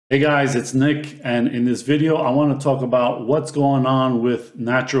Hey guys, it's Nick, and in this video I want to talk about what's going on with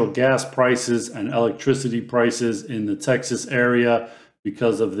natural gas prices and electricity prices in the Texas area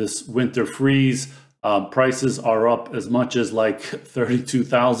because of this winter freeze. Prices are up as much as like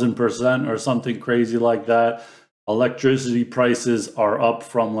 32,000% or something crazy like that. Electricity prices are up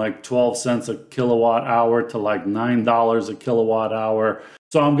from like 12 cents a kilowatt hour to like $9 a kilowatt hour.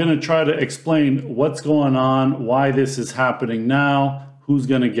 So I'm going to try to explain what's going on, why this is happening now, who's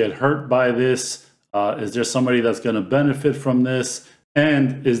going to get hurt by this, is there somebody that's going to benefit from this,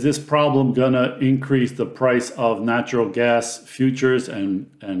 and is this problem going to increase the price of natural gas futures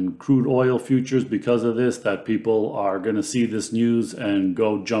and crude oil futures because of this, that people are going to see this news and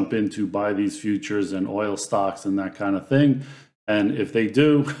go jump in to buy these futures and oil stocks and that kind of thing. And if they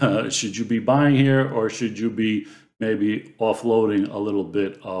do, should you be buying here, or should you be maybe offloading a little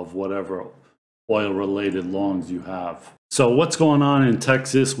bit of whatever oil related longs you have? So what's going on in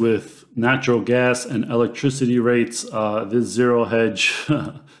Texas with natural gas and electricity rates? This Zero Hedge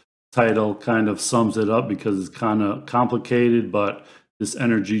title kind of sums it up because it's kind of complicated, but this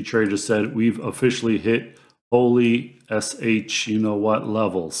energy trader said we've officially hit holy SH you know what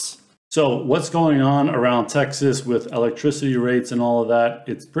levels. So what's going on around Texas with electricity rates and all of that?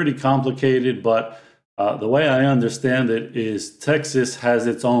 It's pretty complicated, but the way I understand it is Texas has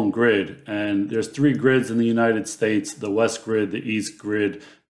its own grid, and there's three grids in the United States: the West grid, the East grid,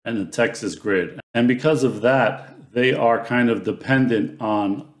 and the Texas grid. And because of that, they are kind of dependent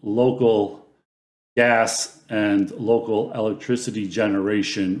on local gas and local electricity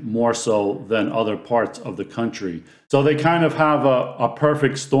generation more so than other parts of the country. So they kind of have a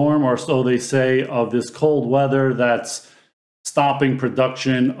perfect storm, or so they say, of this cold weather that's stopping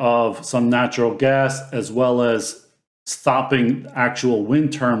production of some natural gas, as well as stopping actual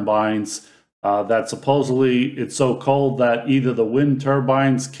wind turbines that supposedly it's so cold that either the wind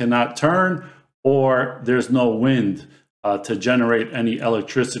turbines cannot turn or there's no wind to generate any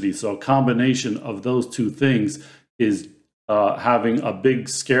electricity. So a combination of those two things is having a big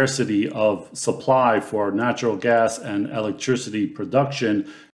scarcity of supply for natural gas and electricity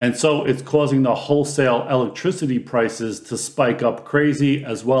production. And so it's causing the wholesale electricity prices to spike up crazy,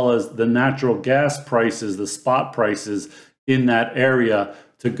 as well as the natural gas prices, the spot prices in that area,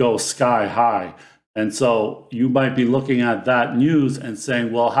 to go sky high. And so you might be looking at that news and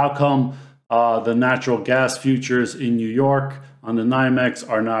saying, well, how come the natural gas futures in New York on the NYMEX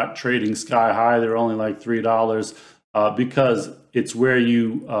are not trading sky high? They're only like $3 because it's where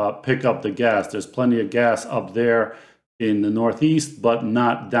you pick up the gas. There's plenty of gas up there in the Northeast, but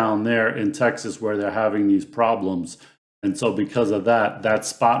not down there in Texas where they're having these problems. And so because of that, that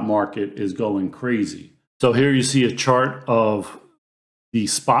spot market is going crazy. So here you see a chart of the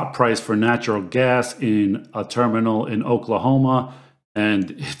spot price for natural gas in a terminal in Oklahoma, and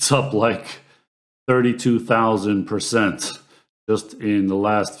it's up like 32,000% just in the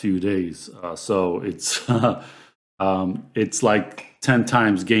last few days. So it's it's like 10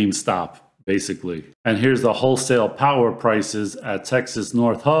 times GameStop, basically. And here's the wholesale power prices at Texas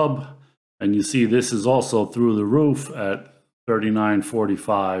North Hub, and you see this is also through the roof at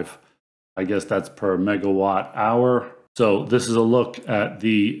 $39.45. I guess that's per megawatt hour. So this is a look at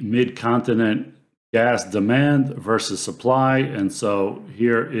the Midcontinent gas demand versus supply, and so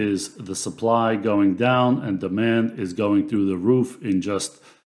here is the supply going down and demand is going through the roof in just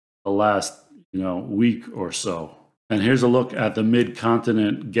the last week or so. And here's a look at the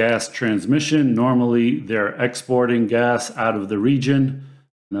Midcontinent gas transmission. Normally they're exporting gas out of the region,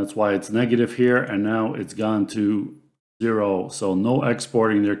 and that's why it's negative here, and now it's gone to zero. So no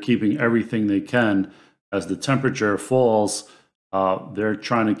exporting. They're keeping everything they can. As the temperature falls, they're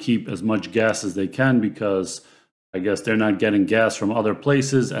trying to keep as much gas as they can because I guess they're not getting gas from other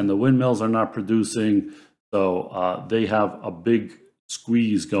places and the windmills are not producing. So they have a big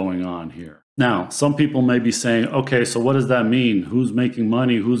squeeze going on here. Now, some people may be saying, okay, so what does that mean? Who's making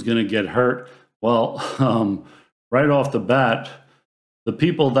money? Who's going to get hurt? Well, right off the bat, the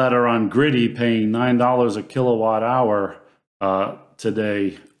people that are on Griddy paying $9 a kilowatt hour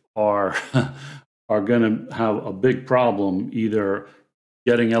today are going to have a big problem either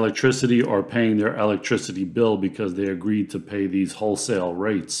getting electricity or paying their electricity bill because they agreed to pay these wholesale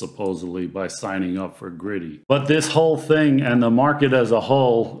rates supposedly by signing up for Griddy. But this whole thing and the market as a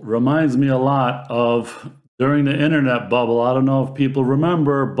whole reminds me a lot of during the internet bubble. I don't know if people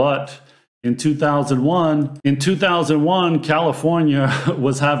remember, but in 2001, California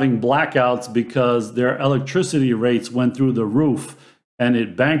was having blackouts because their electricity rates went through the roof, and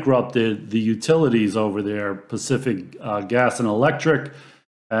it bankrupted the utilities over there, Pacific Gas and Electric.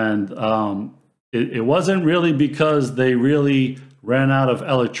 And it wasn't really because they really ran out of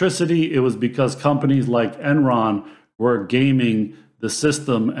electricity, it was because companies like Enron were gaming the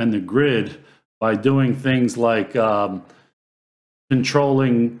system and the grid by doing things like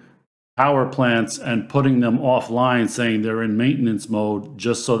controlling power plants and putting them offline, saying they're in maintenance mode,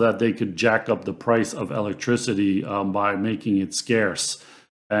 just so that they could jack up the price of electricity by making it scarce,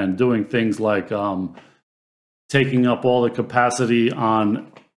 and doing things like taking up all the capacity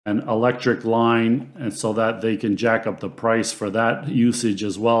on an electric line, and so that they can jack up the price for that usage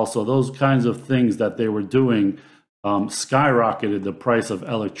as well. So those kinds of things that they were doing skyrocketed the price of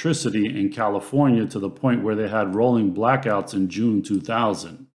electricity in California to the point where they had rolling blackouts in June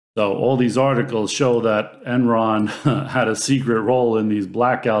 2000. So all these articles show that Enron had a secret role in these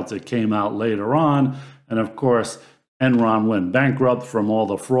blackouts that came out later on. And of course, Enron went bankrupt from all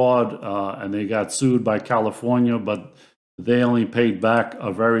the fraud, and they got sued by California, but they only paid back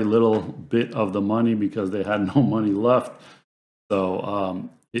a very little bit of the money because they had no money left. So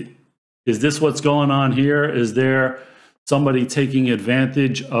is this what's going on here? Is there somebody taking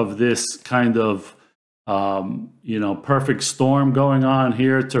advantage of this kind of perfect storm going on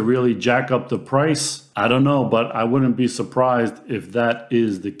here to really jack up the price? I don't know, but I wouldn't be surprised if that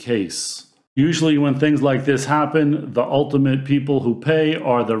is the case. Usually when things like this happen, the ultimate people who pay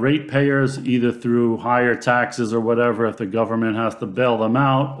are the ratepayers, either through higher taxes or whatever if the government has to bail them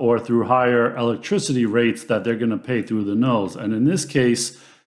out, or through higher electricity rates that they're going to pay through the nose. And in this case,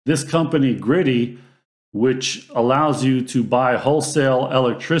 this company Griddy, which allows you to buy wholesale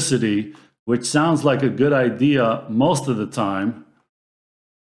electricity, which sounds like a good idea most of the time,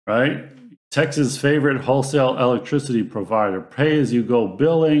 right? Texas' favorite wholesale electricity provider. Pay-as-you-go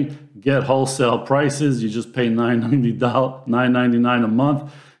billing, get wholesale prices. You just pay $9.99 a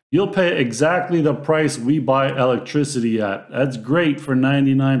month. You'll pay exactly the price we buy electricity at. That's great for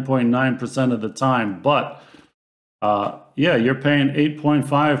 99.9% of the time. But, yeah, you're paying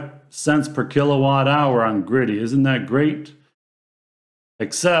 8.5 cents per kilowatt hour on Griddy. Isn't that great?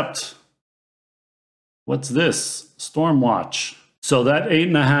 Except, what's this? Stormwatch. So that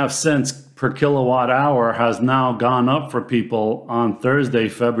 8.5 cents per kilowatt hour has now gone up for people on Thursday,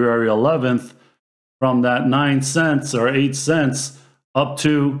 February 11th, from that 9 cents or 8 cents up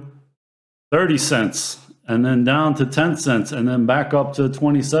to 30 cents, and then down to 10 cents, and then back up to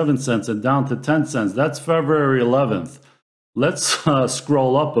 27 cents and down to 10 cents. That's February 11th. Let's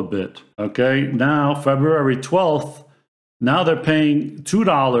scroll up a bit. Okay, now February 12th, now they're paying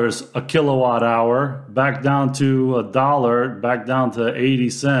 $2 a kilowatt hour, back down to $1, back down to 80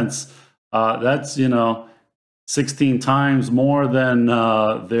 cents. That's, 16 times more than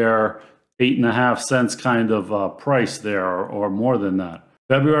their 8.5 cents kind of price there, or more than that.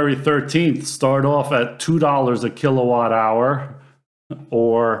 February 13th, start off at $2 a kilowatt hour,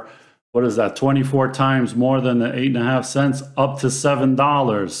 or what is that, 24 times more than the 8.5 cents, up to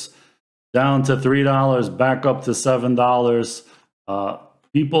 $7. Down to $3, back up to $7.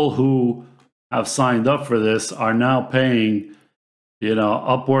 People who have signed up for this are now paying,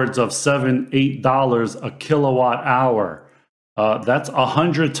 upwards of $7, $8 a kilowatt hour. That's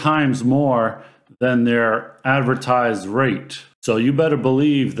 100 times more than their advertised rate. So you better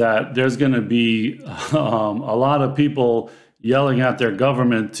believe that there's going to be a lot of people yelling at their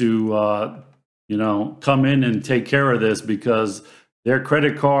government to, come in and take care of this, because their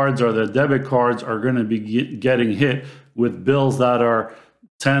credit cards or their debit cards are going to be getting hit with bills that are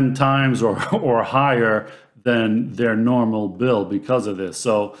 10 times or higher than their normal bill because of this.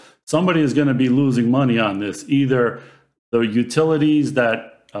 So somebody is going to be losing money on this. Either the utilities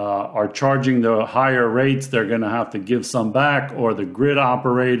that are charging the higher rates, they're going to have to give some back, or the grid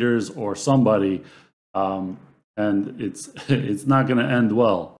operators or somebody. And it's not going to end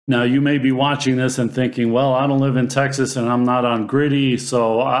well. Now, you may be watching this and thinking, well, I don't live in Texas and I'm not on Griddy,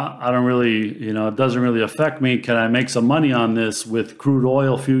 so I don't really, it doesn't really affect me. Can I make some money on this with crude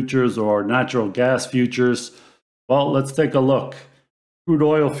oil futures or natural gas futures? Well, let's take a look. Crude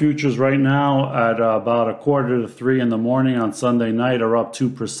oil futures right now at about 2:45 in the morning on Sunday night are up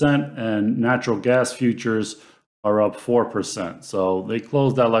 2%, and natural gas futures are up 4%. So they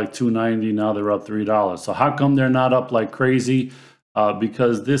closed at like $2.90, now they're up $3. So how come they're not up like crazy?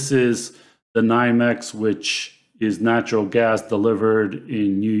 Because this is the NYMEX, which is natural gas delivered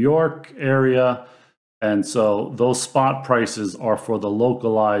in New York area. And so those spot prices are for the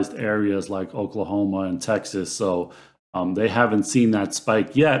localized areas like Oklahoma and Texas. So they haven't seen that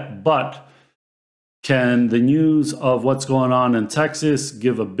spike yet, but can the news of what's going on in Texas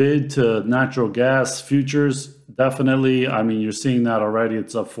give a bid to natural gas futures? Definitely. I mean, you're seeing that already.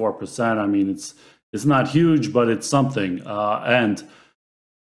 It's up 4%. I mean, it's not huge, but it's something. And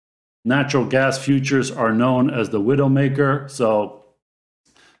natural gas futures are known as the widowmaker. So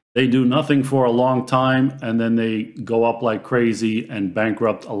they do nothing for a long time and then they go up like crazy and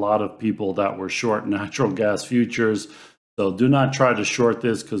bankrupt a lot of people that were short natural gas futures. So do not try to short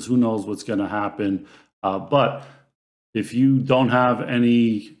this because who knows what's going to happen. But if you don't have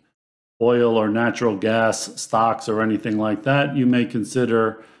any oil or natural gas stocks or anything like that, you may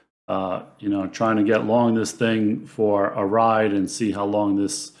consider trying to get long this thing for a ride and see how long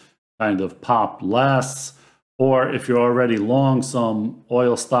this kind of pop lasts. Or if you're already long some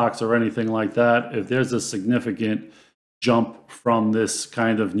oil stocks or anything like that, if there's a significant jump from this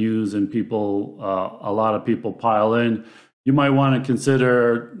kind of news and people, a lot of people pile in, you might want to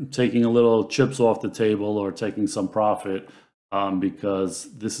consider taking a little chips off the table or taking some profit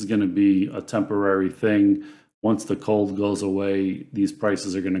because this is going to be a temporary thing. Once the cold goes away, these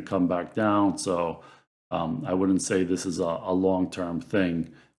prices are going to come back down. So I wouldn't say this is a long-term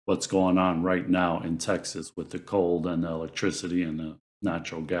thing, what's going on right now in Texas with the cold and the electricity and the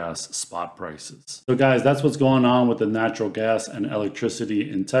natural gas spot prices. So guys, that's what's going on with the natural gas and electricity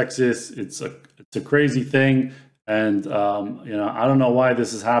in Texas. It's a crazy thing. And, I don't know why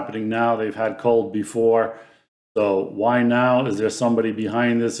this is happening now. They've had cold before. So why now? Is there somebody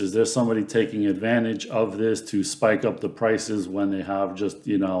behind this? Is there somebody taking advantage of this to spike up the prices when they have just,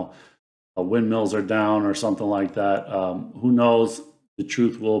 windmills are down or something like that? Who knows? The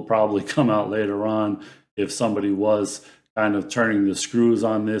truth will probably come out later on if somebody was kind of turning the screws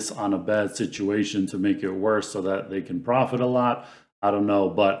on this on a bad situation to make it worse so that they can profit a lot. I don't know,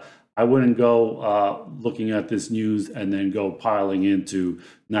 but I wouldn't go looking at this news and then go piling into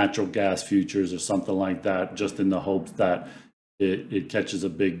natural gas futures or something like that just in the hopes that it catches a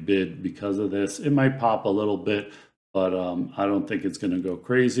big bid because of this. It might pop a little bit, but I don't think it's going to go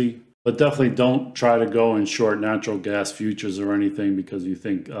crazy. But definitely don't try to go and short natural gas futures or anything because you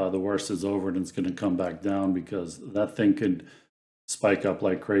think the worst is over and it's going to come back down, because that thing could spike up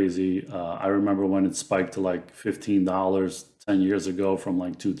like crazy. I remember when it spiked to like $15 10 years ago from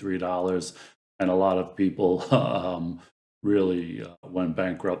like $2-3, and a lot of people really went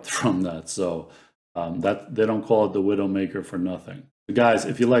bankrupt from that. So that they don't call it the widowmaker for nothing. So guys,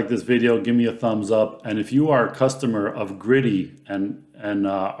 if you like this video, give me a thumbs up. And if you are a customer of Griddy and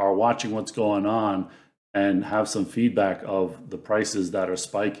are watching what's going on and have some feedback of the prices that are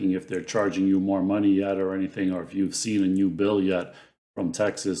spiking, if they're charging you more money yet or anything, or if you've seen a new bill yet from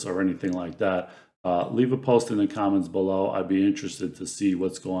Texas or anything like that, leave a post in the comments below. I'd be interested to see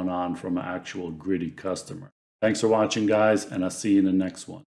what's going on from an actual Griddy customer. Thanks for watching, guys, and I'll see you in the next one.